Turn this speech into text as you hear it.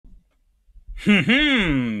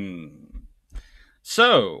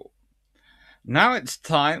So, now it's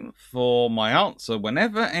time for my answer.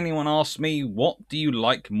 Whenever anyone asks me, what do you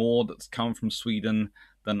like more that's come from Sweden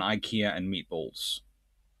than IKEA and meatballs?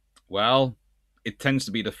 Well, it tends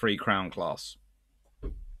to be the Tre Kronor Class.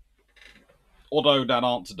 Although that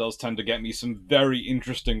answer does tend to get me some very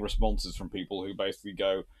interesting responses from people who basically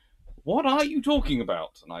go, "What are you talking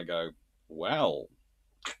about?" And I go, "Well,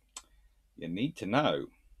 you need to know.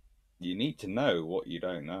 You need to know what you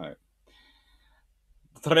don't know."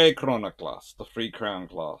 Tre Kronor Class, the Tre Crown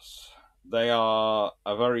Class. They are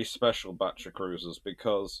a very special batch of cruisers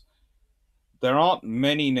because there aren't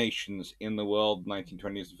many nations in the world,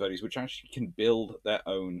 1920s and 30s, which actually can build their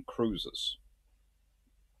own cruisers,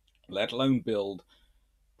 let alone build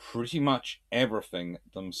pretty much everything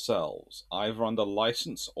themselves, either under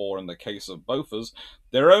license or, in the case of Bofors,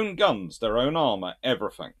 their own guns, their own armor,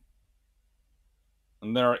 everything.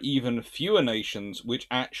 And there are even fewer nations which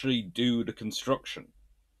actually do the construction.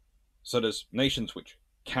 So there's nations which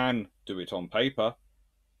can do it on paper,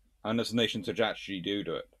 and there's nations which actually do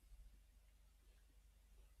it.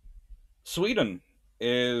 Sweden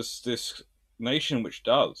is this nation which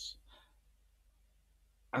does,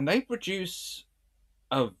 and they produce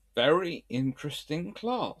a very interesting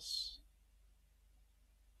class.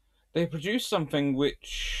 They produce something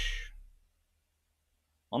which,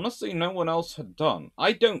 honestly, no one else had done.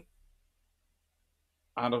 I don't.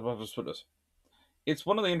 How do I just put this? It's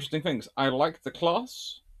one of the interesting things. I like the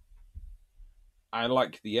class. I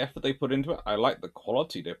like the effort they put into it. I like the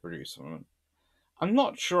quality they produce from it. I'm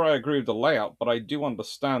not sure I agree with the layout, but I do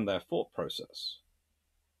understand their thought process.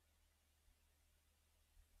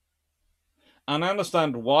 And I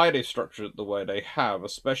understand why they structured it the way they have,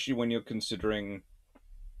 especially when you're considering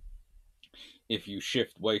if you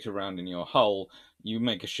shift weight around in your hull, you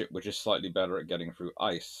make a ship which is slightly better at getting through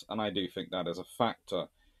ice. And I do think that is a factor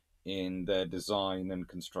in their design and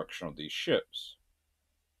construction of these ships.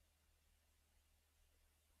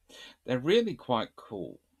 They're really quite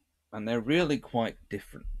cool, and they're really quite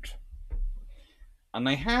different. And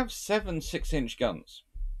they have 7 6-inch guns.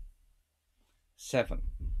 7.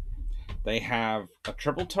 They have a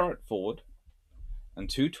triple turret forward and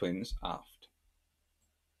 2 twins aft.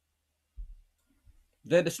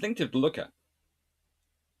 They're distinctive to look at.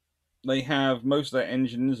 They have most of their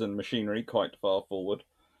engines and machinery quite far forward.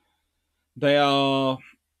 They are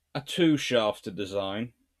a 2-shafted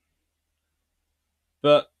design,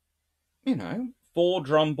 but,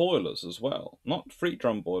 4-drum boilers as well. Not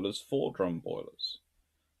 3-drum boilers, 4-drum boilers.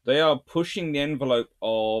 They are pushing the envelope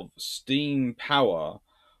of steam power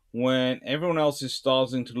when everyone else is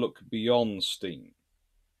starting to look beyond steam.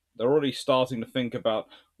 They're already starting to think about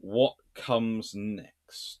what comes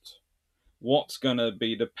next. What's going to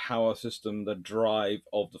be the power system, the drive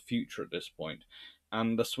of the future at this point?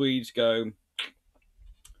 And the Swedes go,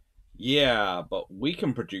 yeah, but we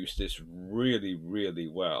can produce this really, really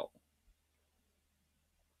well.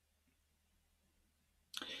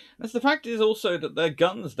 As the fact is also that their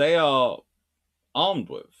guns they are armed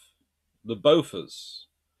with, the Bofors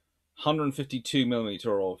 152mm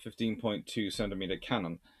or 15.2 centimeter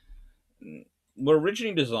cannon, were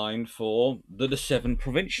originally designed for the 7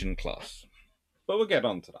 Provincial class. But we'll get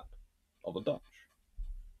on to that, of the Dutch.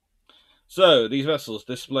 So, these vessels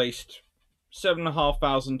displaced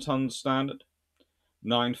 7,500 tons standard,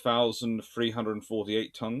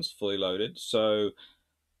 9,348 tons fully loaded, so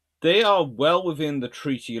they are well within the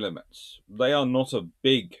treaty limits. They are not a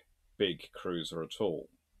big cruiser at all.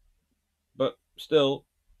 But still,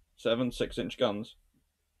 7 6-inch guns.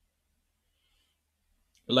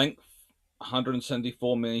 Length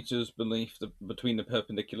 174 meters between the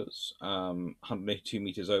perpendiculars, 182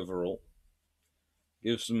 meters overall.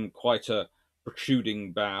 Gives them quite a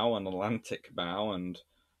protruding bow, an Atlantic bow, and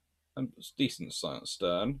a decent sized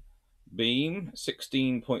stern. Beam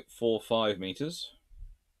 16.45 meters,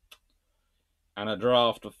 and a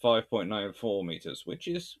draft of 5.94 meters, which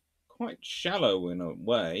is quite shallow in a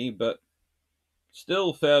way, but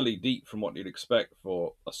still fairly deep from what you'd expect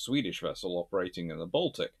for a Swedish vessel operating in the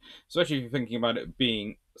Baltic, especially if you're thinking about it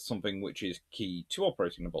being something which is key to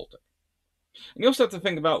operating the Baltic. And you also have to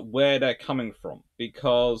think about where they're coming from,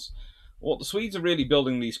 because what the Swedes are really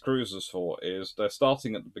building these cruisers for is they're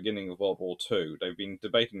starting at the beginning of World War II. They've been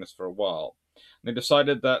debating this for a while. They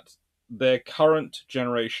decided that their current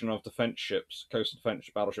generation of defense ships, coastal defense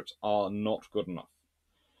battleships, are not good enough.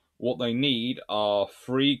 What they need are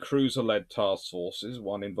 3 cruiser-led task forces,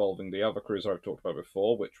 one involving the other cruiser I've talked about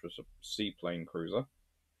before, which was a seaplane cruiser.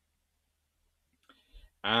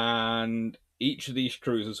 And each of these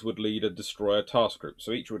cruisers would lead a destroyer task group.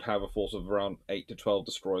 So each would have a force of around 8 to 12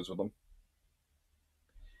 destroyers with them.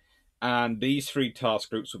 And these three task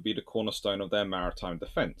groups would be the cornerstone of their maritime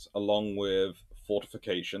defense, along with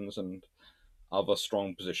fortifications and other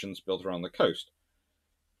strong positions built around the coast.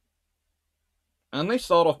 And they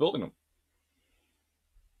start off building them.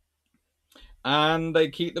 And they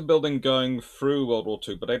keep the building going through World War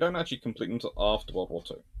II, but they don't actually complete them until after World War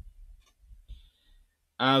II.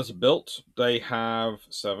 As built, they have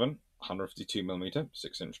 7 152mm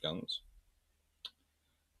 6-inch guns,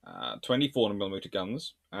 24mm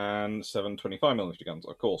guns, and 7 25mm guns.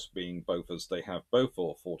 Of course, being Bofors, they have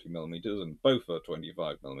Bofors 40mm and Bofors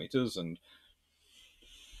 25mm, and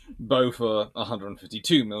Bofors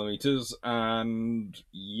 152mm, and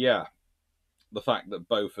yeah, the fact that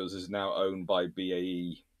Bofors is now owned by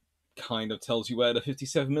BAE kind of tells you where the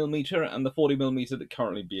 57mm and the 40mm that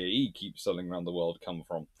currently BAE keeps selling around the world come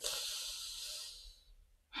from.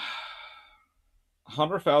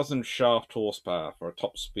 100,000 shaft horsepower for a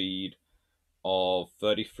top speed of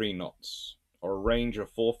 33 knots, or a range of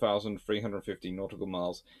 4,350 nautical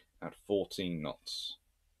miles at 14 knots.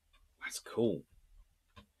 That's cool.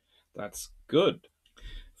 That's good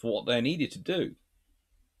for what they're needed to do.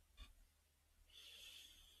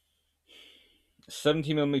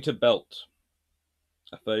 70mm belt,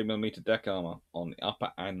 a 30mm deck armor on the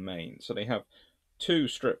upper and main. So they have 2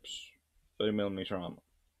 strips, 30mm armor,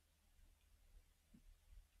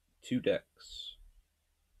 2 decks.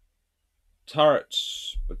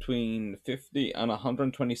 Turrets between 50 and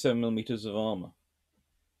 127mm of armor.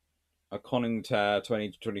 A conning tower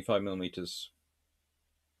 20 to 25mm.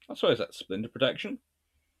 I suppose that's splinter protection.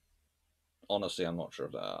 Honestly, I'm not sure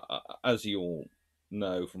of that. As you all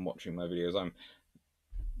know from watching my videos,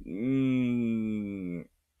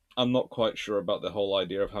 I'm not quite sure about the whole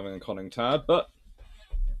idea of having a conning tower, but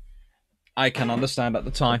I can understand at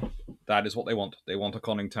the time that is what they want. They want a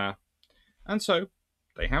conning tower, and so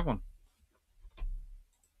they have one.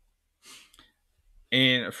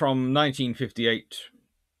 From 1958,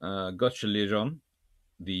 Götze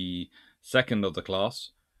the second of the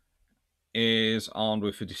class, is armed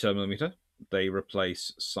with 57mm. They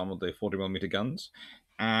replace some of the 40mm guns,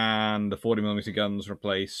 and the 40mm guns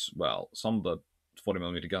replace, well, some of the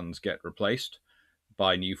 40mm guns get replaced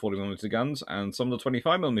by new 40mm guns, and some of the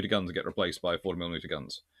 25mm guns get replaced by 40mm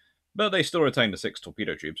guns. But they still retain the 6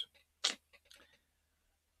 torpedo tubes.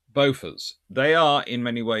 Bofors. They are, in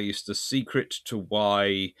many ways, the secret to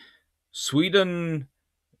why Sweden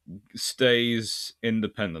stays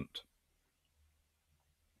independent.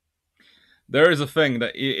 There is a thing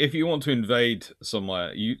that if you want to invade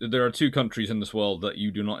somewhere, there are 2 countries in this world that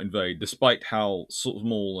you do not invade, despite how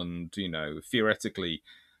small and, theoretically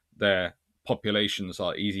their populations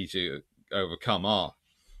are easy to overcome are.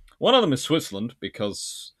 One of them is Switzerland,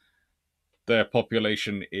 because their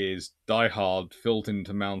population is diehard, filled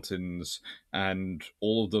into mountains, and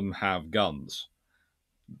all of them have guns.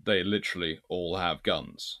 They literally all have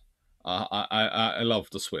guns. I love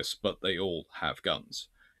the Swiss, but they all have guns.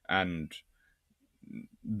 And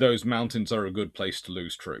those mountains are a good place to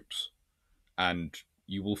lose troops. And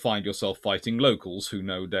you will find yourself fighting locals who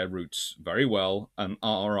know their routes very well and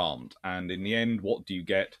are armed. And in the end, what do you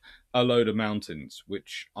get? A load of mountains,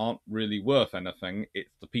 which aren't really worth anything.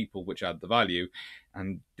 It's the people which add the value.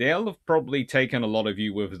 And they'll have probably taken a lot of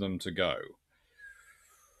you with them to go.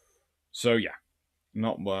 So yeah,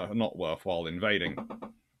 not worthwhile invading.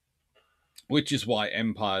 Which is why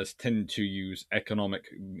empires tend to use economic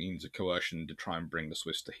means of coercion to try and bring the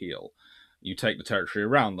Swiss to heel. You take the territory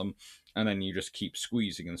around them, and then you just keep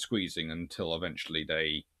squeezing and squeezing until eventually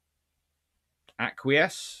they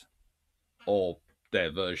acquiesce, or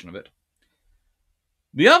their version of it.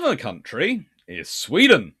 The other country is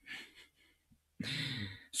Sweden.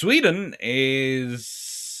 Sweden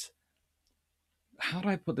is... how do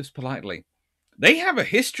I put this politely? They have a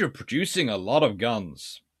history of producing a lot of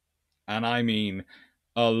guns. And I mean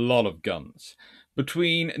a lot of guns.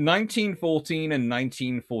 Between 1914 and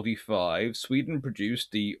 1945, Sweden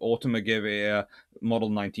produced the Automagewehr Model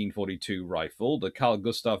 1942 rifle, the Carl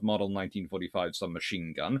Gustaf Model 1945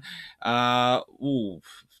 submachine gun, about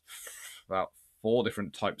 4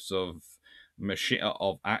 different types of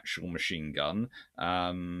actual machine gun,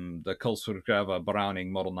 the Karlsruhe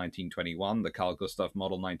Browning Model 1921, the Carl Gustaf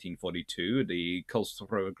Model 1942, the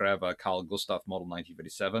Karlsruhe Carl Gustaf Model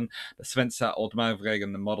 1937, the Svenska Automagewehr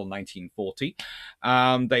Model 1940.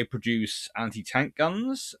 They produce anti-tank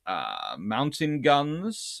guns, mountain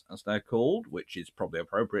guns, as they're called, which is probably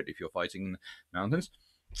appropriate if you're fighting in mountains.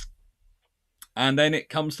 And then it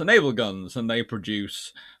comes to naval guns, and they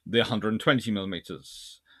produce the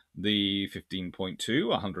 120mm, the 15.2,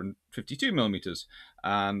 152 millimeters,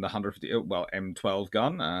 and the 150 M12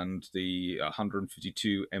 gun, and the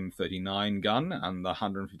 152 M39 gun, and the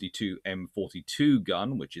 152 M42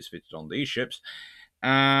 gun, which is fitted on these ships,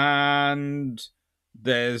 and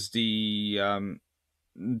there's the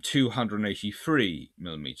 283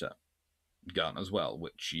 millimeter gun as well,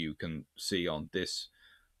 which you can see on this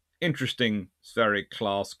interesting Tre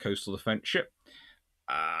class coastal defense ship,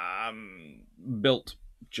 built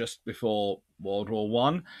just before World War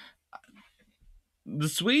One. The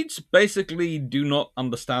Swedes basically do not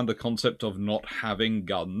understand the concept of not having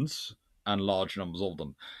guns and large numbers of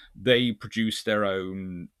them. They produce their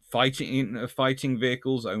own fighting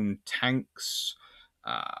vehicles, own tanks,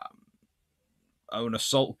 own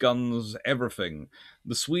assault guns, everything.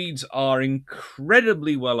 The Swedes are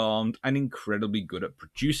incredibly well armed and incredibly good at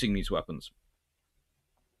producing these weapons.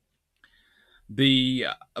 The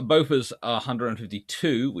Bofors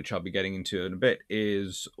 152, which I'll be getting into in a bit,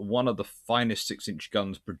 is one of the finest 6-inch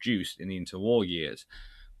guns produced in the interwar years.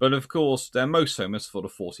 But of course, they're most famous for the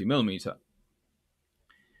 40mm.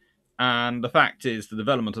 And the fact is, the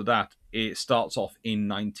development of that, it starts off in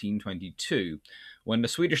 1922, when the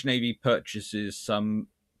Swedish Navy purchases some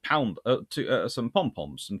pom-poms,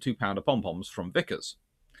 some 2-pounder pom-poms from Vickers.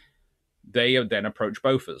 They then approach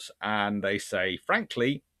Bofors, and they say,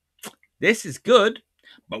 frankly, this is good,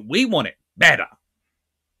 but we want it better.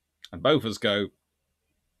 And Bofors go,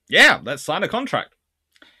 yeah, let's sign a contract.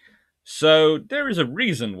 So there is a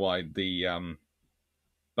reason why the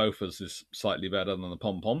Bofors is slightly better than the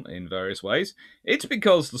pom-pom in various ways. It's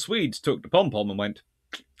because the Swedes took the pom-pom and went,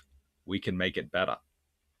 we can make it better.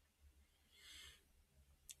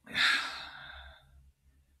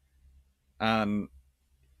 And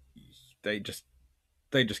they just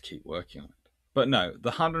keep working on it. But no,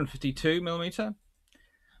 the 152mm,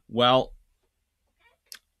 well,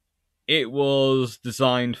 it was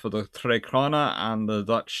designed for the Tre Kronor and the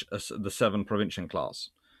Dutch, the 7 Provinciën class.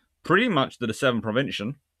 Pretty much the 7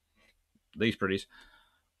 Provinciën, these pretties,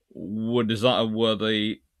 were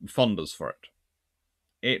the funders for it.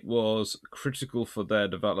 It was critical for their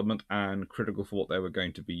development and critical for what they were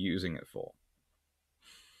going to be using it for.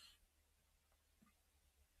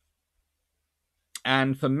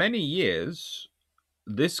 And for many years,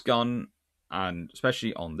 this gun, and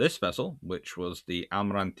especially on this vessel, which was the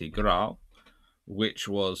Almirante Grau, which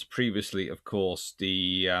was previously, of course,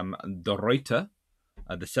 the Reuter,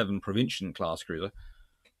 the 7 Provinciën class cruiser,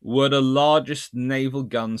 were the largest naval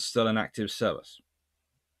guns still in active service.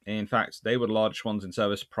 In fact, they were the largest ones in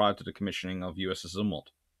service prior to the commissioning of USS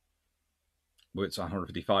Zumwalt, with its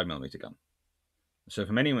 155mm gun. So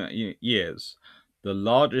for many years, the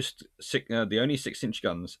largest, the only 6-inch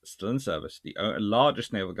guns still in service, the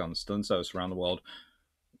largest naval guns still in service around the world,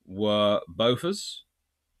 were Bofors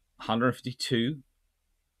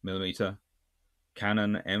 152mm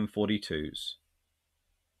Cannon M42s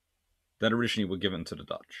that originally were given to the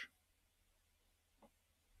Dutch.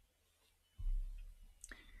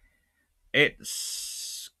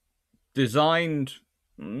 It's designed,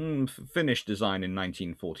 finished design in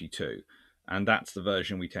 1942, and that's the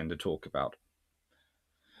version we tend to talk about.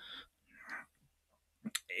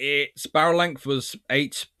 Its barrel length was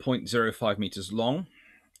 8.05 meters long.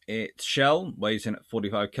 Its shell weighs in at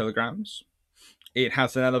 45 kilograms. It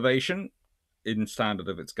has an elevation, in standard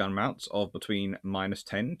of its gun mounts, of between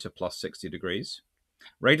 -10 to +60 degrees.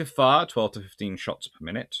 Rate of fire, 12 to 15 shots per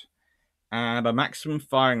minute. And a maximum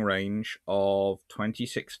firing range of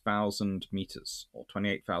 26,000 meters, or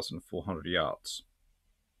 28,400 yards.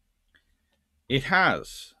 It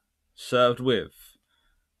has served with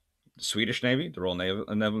the Swedish Navy, the Royal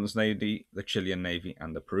Netherlands Navy, the Chilean Navy,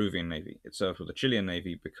 and the Peruvian Navy. It served with the Chilean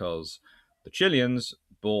Navy because the Chileans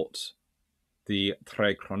bought the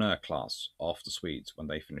Tre Kronor Class off the Swedes when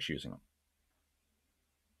they finished using them.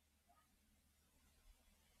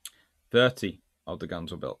 30 of the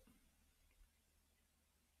guns were built.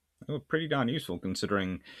 They were pretty darn useful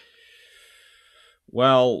considering,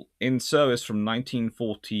 well, in service from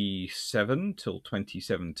 1947 till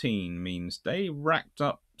 2017 means they racked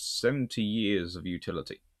up 70 years of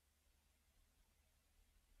utility.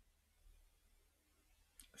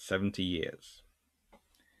 70 years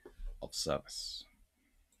of service.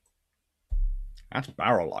 That's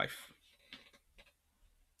barrel life.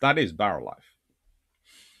 That is barrel life.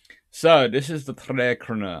 So, this is the Tre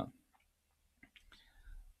Kronor.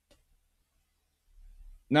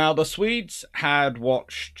 Now, the Swedes had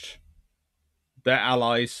watched their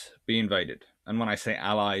allies be invaded. And when I say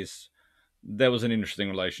allies, there was an interesting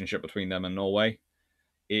relationship between them and Norway.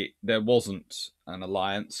 There wasn't an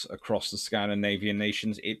alliance across the Scandinavian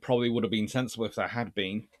nations. It probably would have been sensible if there had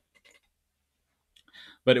been.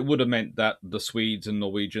 But it would have meant that the Swedes and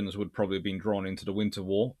Norwegians would probably have been drawn into the Winter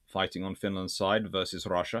War, fighting on Finland's side versus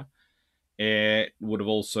Russia. It would have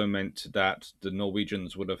also meant that the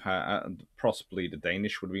Norwegians would have had, possibly the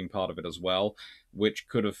Danish would have been part of it as well, which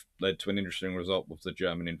could have led to an interesting result with the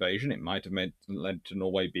German invasion. It might have led to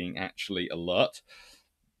Norway being actually alert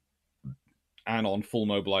and on full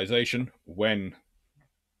mobilization when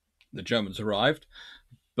the Germans arrived.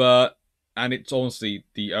 And it's honestly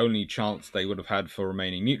the only chance they would have had for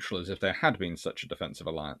remaining neutral is if there had been such a defensive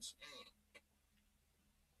alliance.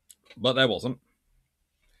 But there wasn't.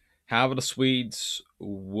 However, the Swedes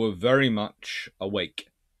were very much awake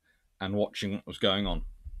and watching what was going on.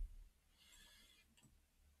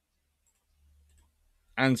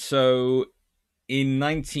 And so in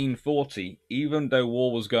 1940, even though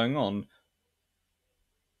war was going on,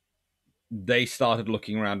 they started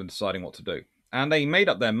looking around and deciding what to do. And they made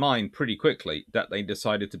up their mind pretty quickly that they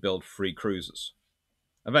decided to build 3 cruisers.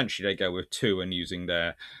 Eventually, they go with 2 and using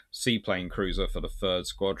their seaplane cruiser for the 3rd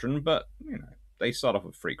squadron, but, they start off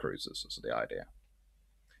with 3 cruisers, that's the idea.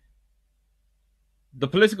 The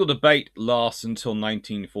political debate lasts until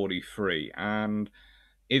 1943, and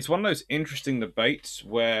it's one of those interesting debates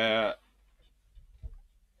where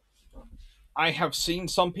I have seen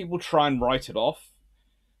some people try and write it off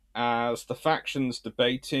as the factions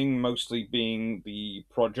debating mostly being the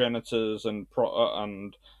progenitors and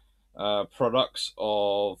products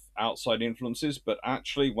of outside influences, but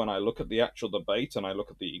actually, when I look at the actual debate and I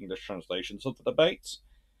look at the English translations of the debates,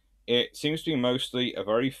 it seems to be mostly a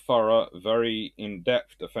very thorough, very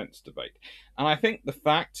in-depth defense debate. And I think the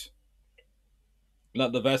fact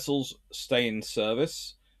that the vessels stay in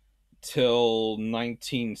service till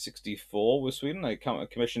 1964 with Sweden, they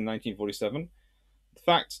commissioned in 1947. The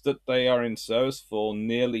fact that they are in service for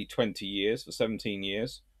nearly 20 years, for 17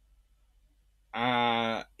 years,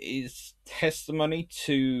 is testimony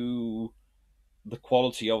to the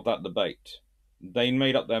quality of that debate. They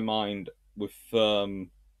made up their mind with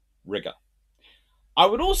firm rigor. I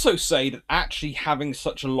would also say that actually having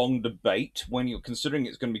such a long debate, when you're considering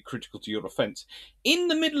it's going to be critical to your defense, in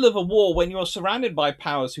the middle of a war, when you're surrounded by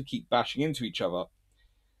powers who keep bashing into each other,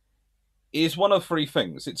 is one of 3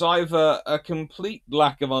 things. It's either a complete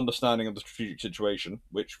lack of understanding of the strategic situation,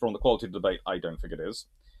 which from the quality of the debate, I don't think it is.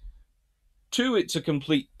 2, it's a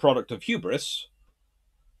complete product of hubris.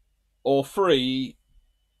 Or 3,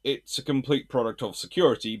 it's a complete product of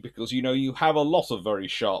security, because you have a lot of very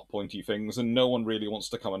sharp, pointy things, and no one really wants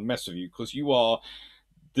to come and mess with you, because you are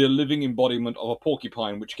the living embodiment of a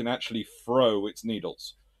porcupine which can actually throw its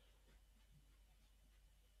needles.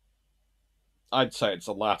 I'd say it's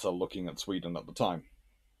the latter, looking at Sweden at the time.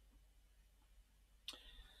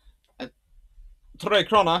 Tre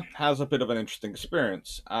Kronor has a bit of an interesting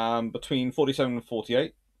experience. Between 47 and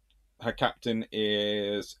 48, her captain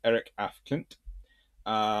is Erik af Klint.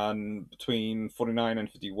 And between 49 and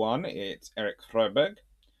 51, it's Erik Fröberg.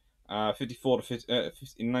 54 to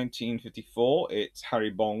in 1954, it's Harry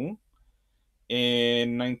Bong.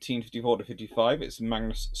 In 1954 to 55, it's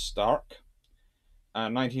Magnus Stark.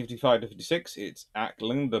 1955 to 56, it's Ack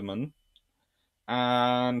Lindemann.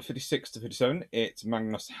 And 56 to 57, it's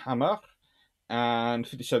Magnus Hammer. And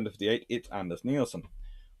 57 to 58, it's Anders Nielsen.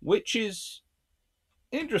 Which is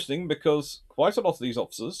interesting because quite a lot of these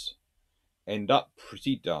officers end up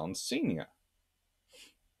pretty darn senior.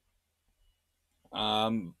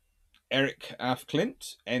 Erik af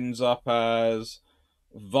Klint ends up as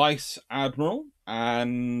Vice Admiral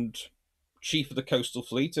and Chief of the Coastal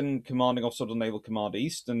Fleet and Commanding Officer of the Naval Command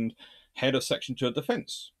East and Head of Section 2 of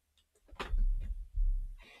Defence.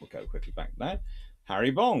 We'll go quickly back there.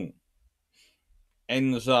 Harry Bong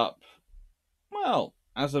ends up, well,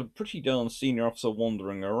 as a pretty darn senior officer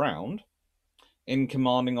wandering around, in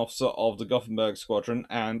Commanding Officer of the Gothenburg Squadron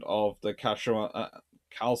and of the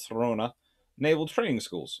Karlskrona Naval Training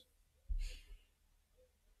Schools.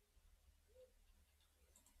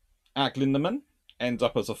 Ack Lindemann ends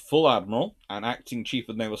up as a full admiral and acting Chief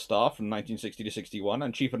of Naval Staff from 1960 to 61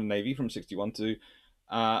 and Chief of the Navy from 61 to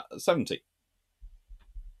 70.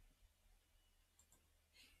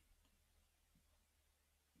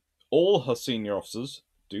 All her senior officers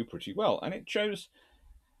do pretty well, and it shows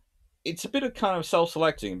it's a bit of kind of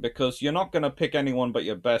self-selecting, because you're not going to pick anyone but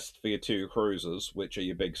your best for your 2 cruisers, which are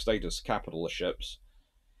your big status capital ships.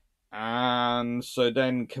 And so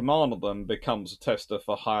then command of them becomes a tester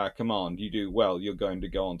for higher command. You do well, you're going to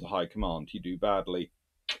go on to high command. You do badly,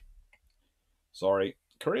 sorry,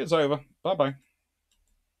 career's over. Bye-bye.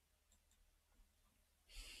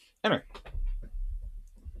 Anyway,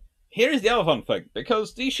 here is the other fun thing,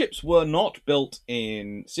 because these ships were not built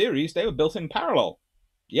in series, they were built in parallel.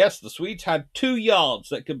 Yes, the Swedes had 2 yards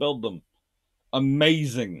that could build them.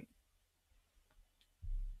 Amazing.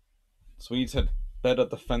 Swedes had better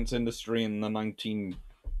defense industry in the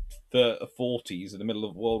 1940s, in the middle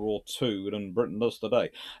of World War II, than Britain does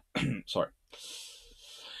today. Sorry.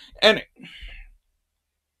 Anyway,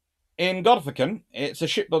 in Gothenburg, it's a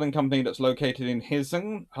shipbuilding company that's located in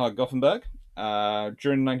Hisingen, Gothenburg.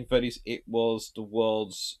 During the 1930s, it was the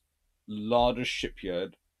world's largest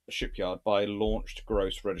shipyard by launched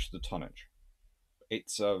gross registered tonnage.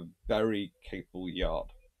 It's a very capable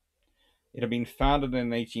yard. It had been founded in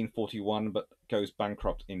 1841 but goes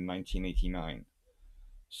bankrupt in 1989.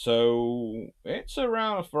 So it's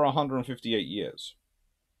around for 158 years.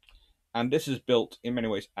 And this is built in many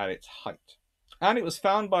ways at its height. And it was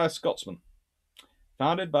founded by a Scotsman.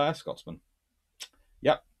 Founded by a Scotsman.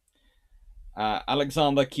 Yep.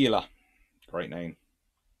 Alexander Keeler. Great name.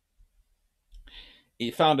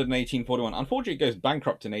 It founded in 1841. Unfortunately, it goes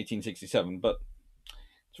bankrupt in 1867, but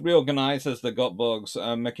it's reorganized as the Göteborgs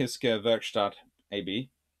Mekaniska Verkstad AB.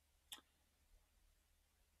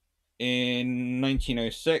 In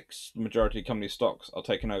 1906, the majority of company stocks are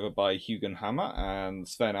taken over by Hugen Hammer and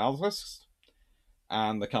Sven Alves,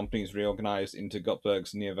 and the company is reorganized into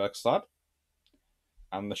Göteborgs Nya Verkstad,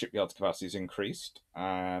 and the shipyard's capacity is increased.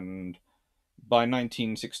 And by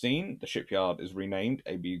 1916, the shipyard is renamed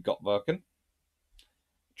AB Göteborgen.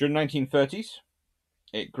 During the 1930s,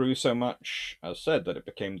 it grew so much, as said, that it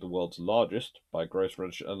became the world's largest by gross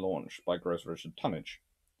launched by gross registered tonnage.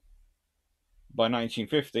 By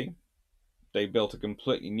 1950, they built a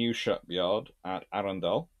completely new shipyard at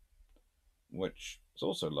Arendal, which is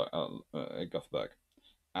also Gothenburg.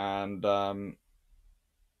 And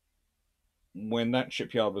when the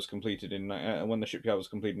shipyard was completed in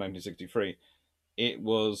 1963, it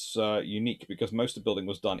was unique because most of the building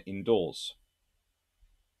was done indoors.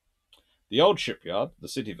 The old shipyard, the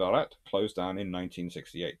City Varat, closed down in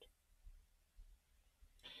 1968.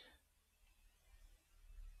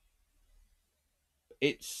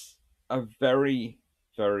 It's a very,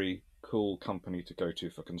 very cool company to go to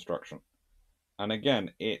for construction. And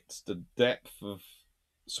again, it's the depth of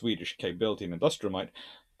Swedish capability and industrial might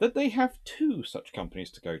that they have 2 such companies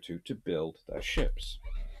to go to build their ships.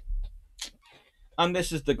 And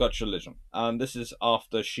this is the Götterlegen, and this is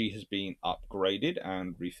after she has been upgraded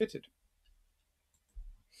and refitted.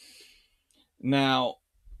 Now,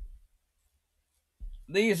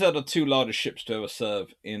 these are the 2 largest ships to ever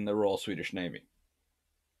serve in the Royal Swedish Navy.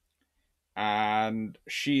 And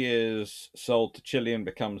she is sold to Chile and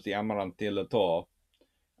becomes the Amarante Lator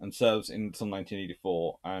and serves until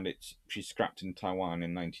 1984, and she's scrapped in Taiwan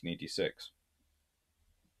in 1986.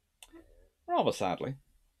 Rather sadly.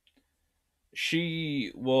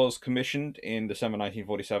 She was commissioned in December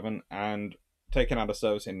 1947 and taken out of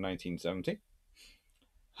service in 1970.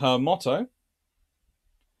 Her motto,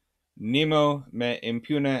 Nemo me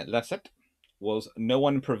impune lasset, was "No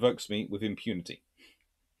one provokes me with impunity,"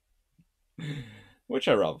 which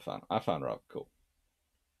I found rather cool.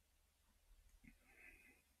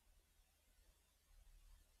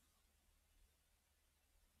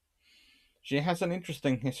 She has an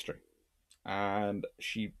interesting history, and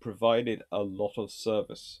she provided a lot of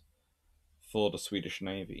service for the Swedish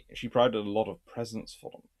Navy. She provided a lot of presence for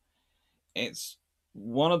them. It's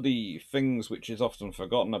one of the things which is often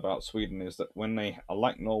forgotten about Sweden is that when they,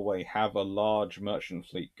 like Norway, have a large merchant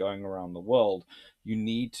fleet going around the world, you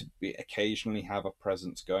need to occasionally have a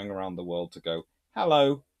presence going around the world to go,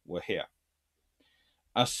 hello, we're here.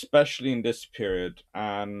 Especially in this period,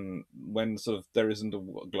 and when sort of there isn't a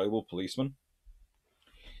global policeman.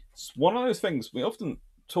 It's one of those things we often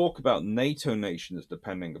talk about NATO nations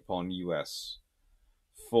depending upon US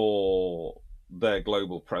for their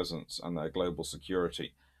global presence and their global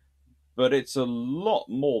security. But it's a lot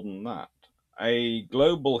more than that. A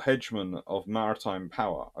global hegemon of maritime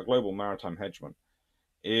power, a global maritime hegemon,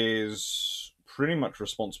 is pretty much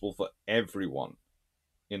responsible for everyone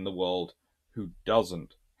in the world who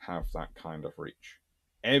doesn't have that kind of reach.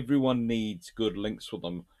 Everyone needs good links with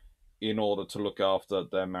them in order to look after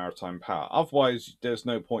their maritime power. Otherwise, there's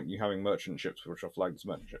no point in you having merchant ships which are flagged as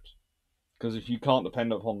merchant ships. Because if you can't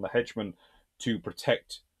depend upon the hegemon to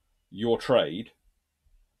protect your trade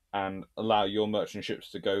and allow your merchant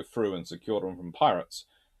ships to go through and secure them from pirates,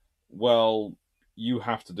 well, you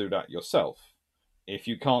have to do that yourself. If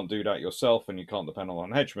you can't do that yourself and you can't depend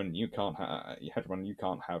on a hegemon, you can't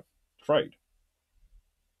have trade.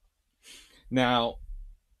 Now,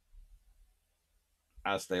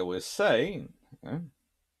 as they always say,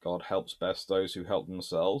 God helps best those who help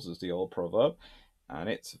themselves, is the old proverb, and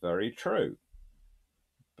it's very true.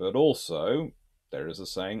 But also, There is a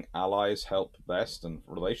saying: allies help best, and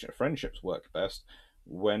friendships work best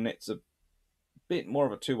when it's a bit more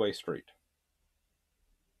of a two-way street.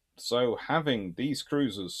 So having these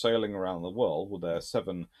cruisers sailing around the world with their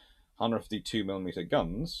 752mm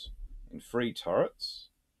guns in three turrets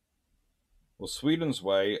was Sweden's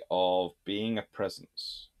way of being a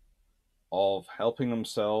presence, of helping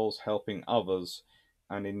themselves, helping others,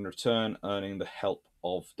 and in return earning the help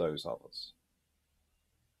of those others.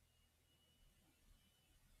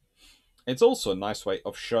 It's also a nice way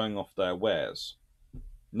of showing off their wares.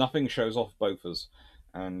 Nothing shows off Bofors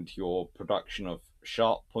and your production of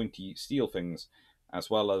sharp, pointy steel things, as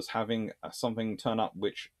well as having something turn up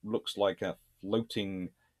which looks like a floating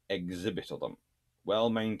exhibit of them. Well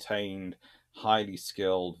maintained, highly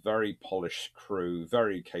skilled, very polished crew,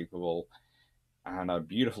 very capable, and a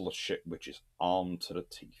beautiful ship which is armed to the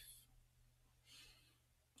teeth.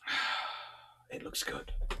 It looks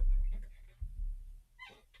good.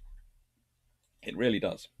 It really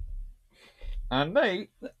does. And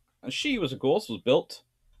she was, of course, was built.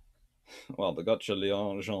 Well, the Gotcha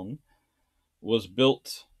Lion was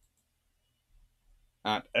built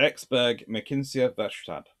at Eriksberg Mackenzie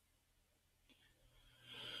Werkstad,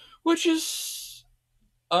 which is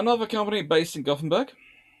another company based in Gothenburg.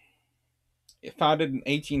 It founded in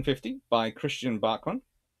 1850 by Christian Bachmann,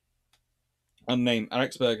 and named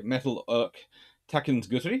Eriksberg Metal Erk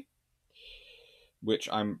Tackensguteri, which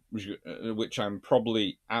I'm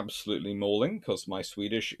probably absolutely mauling because my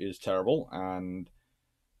Swedish is terrible. And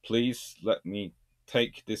please let me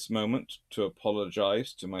take this moment to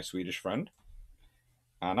apologize to my Swedish friend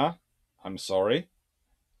Anna. I'm sorry.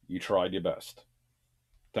 You tried your best.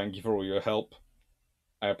 Thank you for all your help.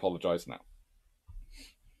 I apologize now.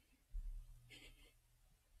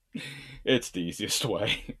 It's the easiest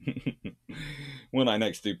way. When I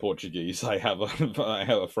next do Portuguese, I have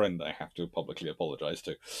a friend I have to publicly apologize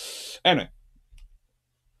to. Anyway,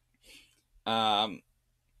 um,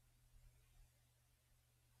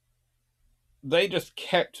 they just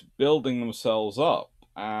kept building themselves up,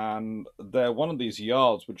 and they're one of these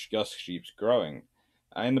yards which just keeps growing.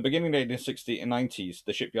 In the beginning of the 1860s and 90s,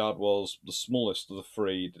 the shipyard was the smallest of the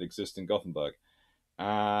three that exist in Gothenburg,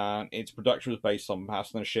 and its production was based on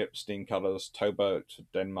passenger ships, steam cutters, towboats,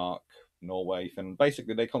 Denmark, Norway, Finland.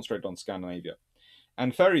 Basically, they concentrated on Scandinavia,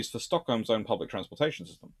 and ferries for Stockholm's own public transportation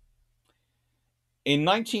system. In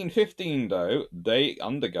 1915, though, they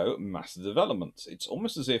undergo massive developments. It's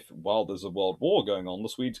almost as if, while there's a world war going on, the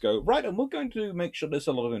Swedes go, right, and we're going to make sure there's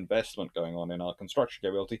a lot of investment going on in our construction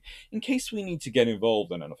capability in case we need to get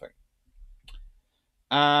involved in anything.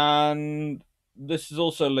 And this is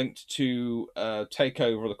also linked to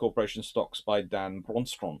takeover of the corporation stocks by Dan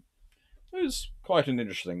Bronstrom, who's quite an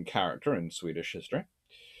interesting character in Swedish history.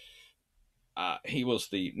 He was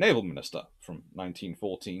the naval minister from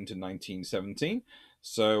 1914 to 1917.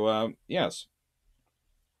 So, yes.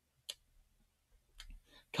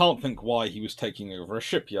 Can't think why he was taking over a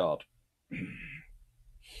shipyard.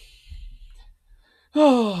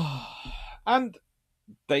 And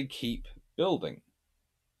they keep building.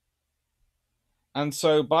 And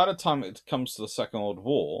so by the time it comes to the Second World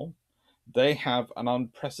War, they have an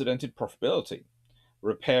unprecedented profitability,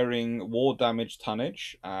 repairing war-damaged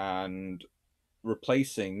tonnage and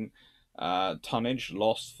replacing tonnage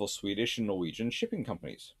lost for Swedish and Norwegian shipping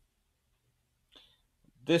companies.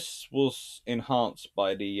 This was enhanced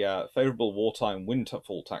by the favorable wartime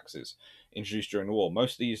windfall taxes introduced during the war.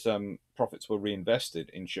 Most of these profits were reinvested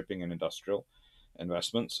in shipping and industrial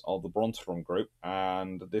investments of the Bronstrom Group,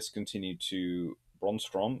 and this continued to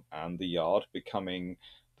Bronstrom and the yard becoming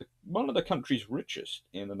one of the country's richest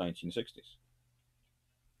in the 1960s.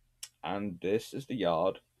 And this is the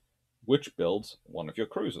yard which builds one of your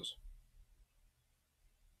cruisers.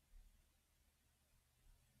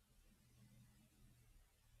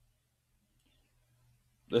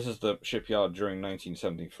 This is the shipyard during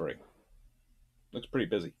 1973. Looks pretty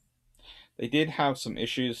busy. They did have some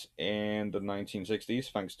issues in the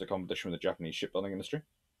 1960s thanks to competition with the Japanese shipbuilding industry.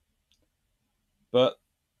 But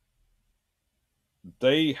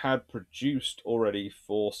they had produced already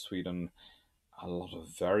for Sweden a lot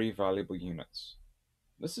of very valuable units.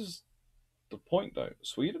 This is the point, though.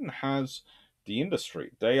 Sweden has the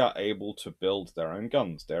industry. They are able to build their own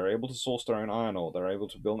guns. They're able to source their own iron ore. They're able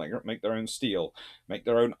to make their own steel, make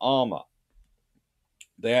their own armor.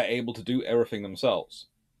 They are able to do everything themselves.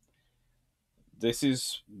 This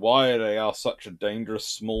is why they are such a dangerous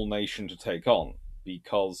small nation to take on,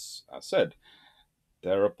 because, as I said,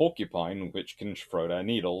 they're a porcupine which can throw their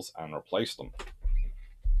needles and replace them.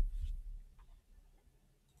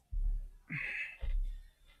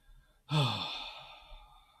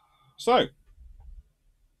 So,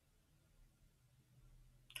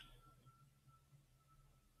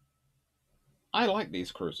 like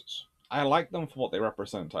these cruisers. I like them for what they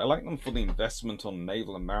represent. I like them for the investment on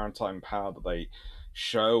naval and maritime power that they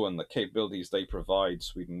show and the capabilities they provide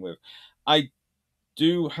Sweden with. I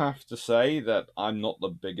do have to say that I'm not the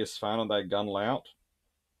biggest fan of their gun layout.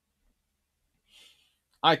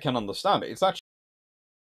 I can understand it.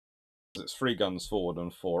 It's 3 guns forward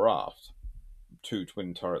and 4 aft, 2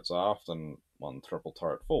 twin turrets aft and 1 triple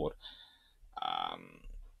turret forward.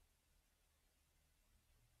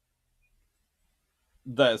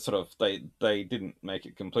 They're sort of they didn't make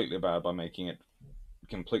it completely bad by making it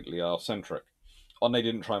completely R-centric, and they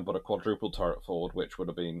didn't try and put a quadruple turret forward, which would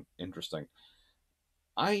have been interesting.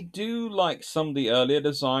 I do like some of the earlier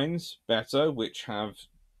designs better, which have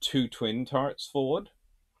 2 twin turrets forward.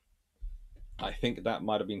 I think that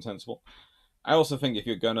might have been sensible. I also think if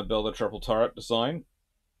you're going to build a triple turret design,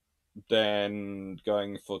 then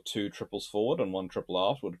going for 2 triples forward and 1 triple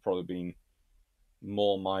aft would have probably been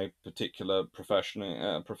more my particular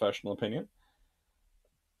professional opinion.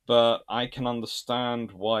 But I can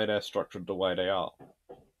understand why they're structured the way they are.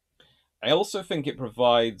 I also think it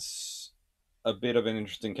provides a bit of an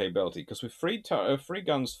interesting capability, because with 3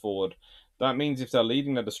 guns forward, that means if they're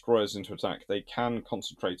leading their destroyers into attack, they can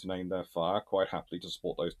concentrate and aim their fire quite happily to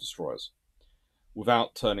support those destroyers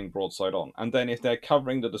without turning broadside on. And then if they're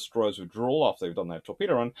covering the destroyers' withdrawal after they've done their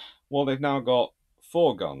torpedo run, well, they've now got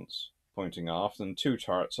 4 guns pointing aft and 2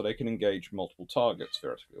 turrets, so they can engage multiple targets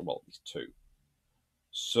theoretically. Well, at least 2.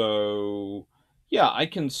 So, yeah, I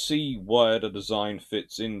can see where the design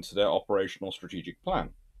fits into their operational strategic plan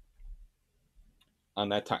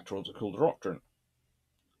and their tactical doctrine.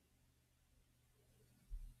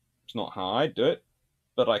 It's not how I do it,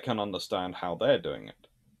 but I can understand how they're doing it,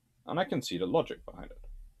 and I can see the logic behind it.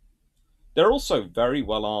 They're also very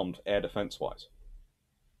well armed air defense-wise.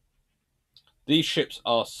 These ships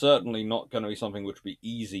are certainly not going to be something which would be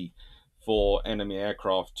easy for enemy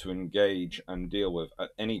aircraft to engage and deal with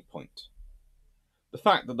at any point. The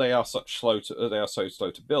fact that they are so slow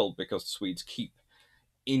to build because the Swedes keep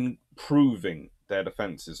improving their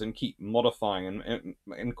defenses and keep modifying and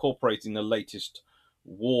incorporating the latest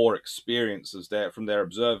war experiences from their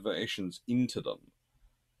observations into them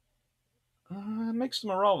makes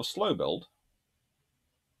them a rather slow build.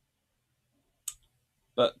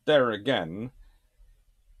 But there again,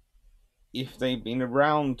 if they've been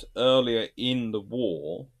around earlier in the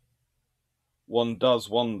war, one does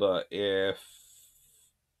wonder if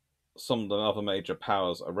some of the other major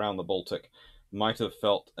powers around the Baltic might have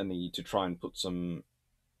felt a need to try and put some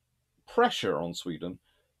pressure on Sweden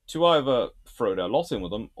to either throw their lot in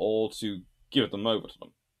with them or to give them over to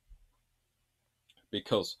them.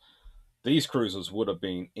 Because these cruisers would have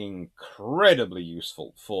been incredibly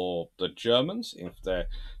useful for the Germans if they're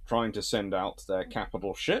trying to send out their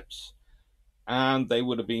capital ships, and they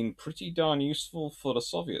would have been pretty darn useful for the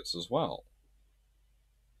Soviets as well.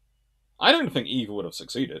 I don't think either would have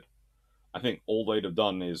succeeded. I think all they'd have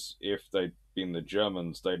done is, if they'd been the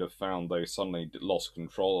Germans, they'd have found they suddenly lost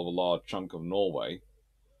control of a large chunk of Norway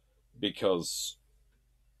because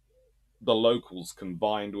the locals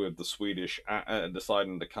combined with the Swedish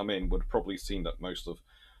deciding to come in would have probably seen that most of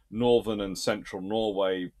northern and central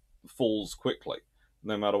Norway falls quickly,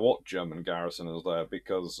 no matter what German garrison is there,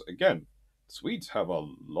 because, again, Swedes have a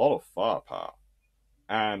lot of firepower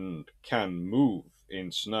and can move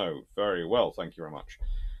in snow very well, thank you very much.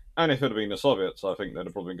 And if it had been the Soviets, I think they'd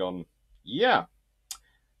have probably gone, yeah,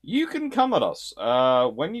 you can come at us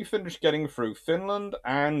when you finish getting through Finland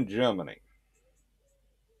and Germany.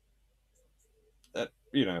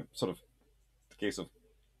 Sort of the case of,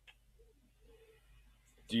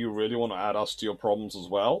 do you really want to add us to your problems as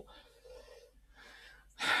well?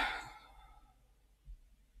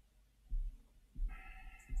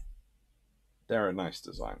 They're a nice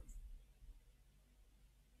design.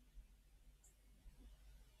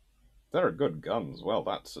 They're a good gun as well.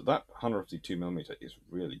 That 152mm is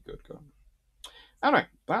really good gun. Anyway,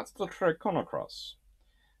 that's the Tre Kronor Class.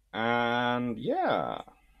 And yeah,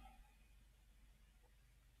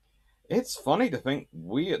 it's funny to think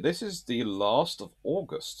this is the last of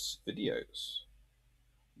August's videos.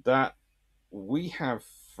 That we have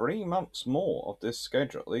 3 months more of this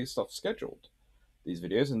stuff scheduled, these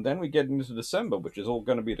videos, and then we get into December, which is all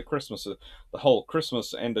going to be the whole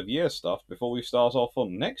Christmas end of year stuff before we start off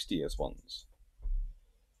on next year's ones.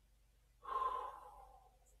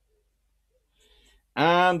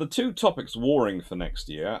 And the 2 topics warring for next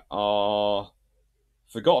year are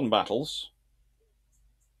forgotten battles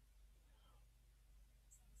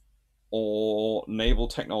or naval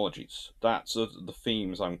technologies. That's the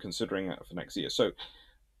themes I'm considering for next year. So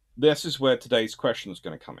this is where today's question is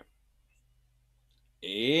going to come in.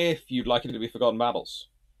 if you'd like it to be forgotten battles,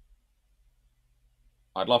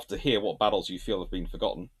 I'd love to hear what battles you feel have been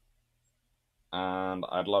forgotten, and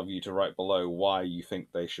I'd love you to write below why you think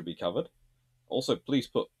they should be covered. Also, please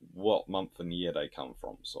put what month and year they come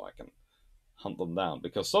from so I can hunt them down,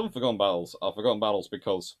 because some forgotten battles are forgotten battles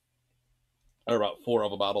because there are about 4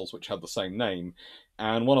 other battles which had the same name,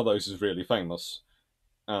 and one of those is really famous,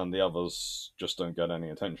 and the others just don't get any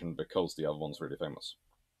attention because the other one's really famous.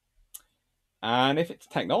 And if it's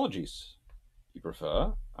technologies you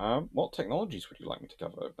prefer, what technologies would you like me to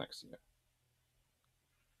cover next year?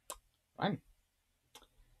 Fine.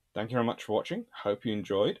 Thank you very much for watching. Hope you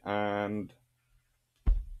enjoyed, and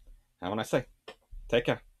have a nice day. Take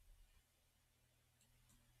care.